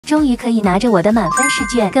终于可以拿着我的满分试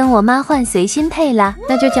卷跟我妈换随心配啦。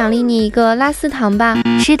那就奖励你一个拉丝糖吧。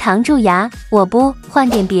吃糖蛀牙，我不换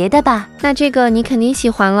点别的吧。那这个你肯定喜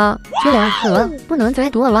欢了，这2盒不能再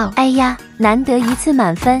多了。哎呀，难得一次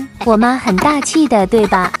满分，我妈很大气的，对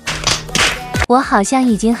吧？我好像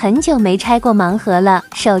已经很久没拆过盲盒了，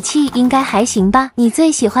手气应该还行吧？你最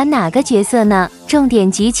喜欢哪个角色呢？重点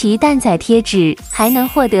集齐蛋仔贴纸，还能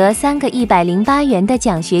获得3个108元的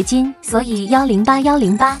奖学金，所以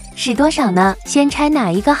108是多少呢？先拆哪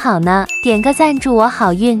一个好呢？点个赞祝我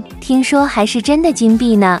好运，听说还是真的金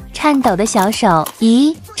币呢，颤抖的小手，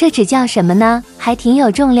咦，这纸叫什么呢？还挺有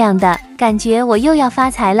重量的。感觉我又要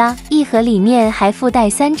发财了，一盒里面还附带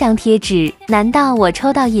3张贴纸，难道我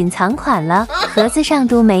抽到隐藏款了？盒子上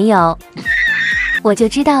都没有。我就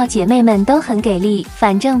知道姐妹们都很给力，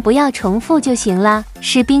反正不要重复就行了。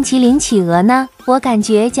是冰淇淋企鹅呢？我感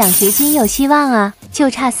觉奖学金有希望啊，就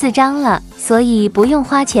差4张了，所以不用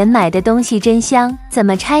花钱买的东西真香，怎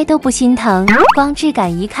么拆都不心疼，光质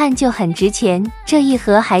感一看就很值钱。这一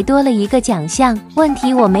盒还多了一个奖项，问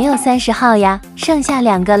题我没有30号呀，剩下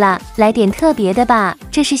2个了，来点特别的吧。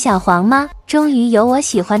这是小黄吗？终于有我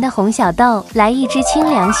喜欢的红小豆，来一只清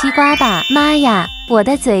凉西瓜吧。妈呀，我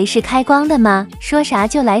的嘴是开光的吗？说啥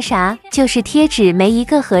就来啥，就是贴纸没一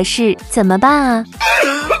个合适，怎么办啊？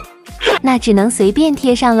那只能随便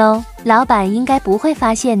贴上喽，老板应该不会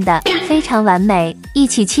发现的，非常完美。一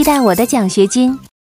起期待我的奖学金。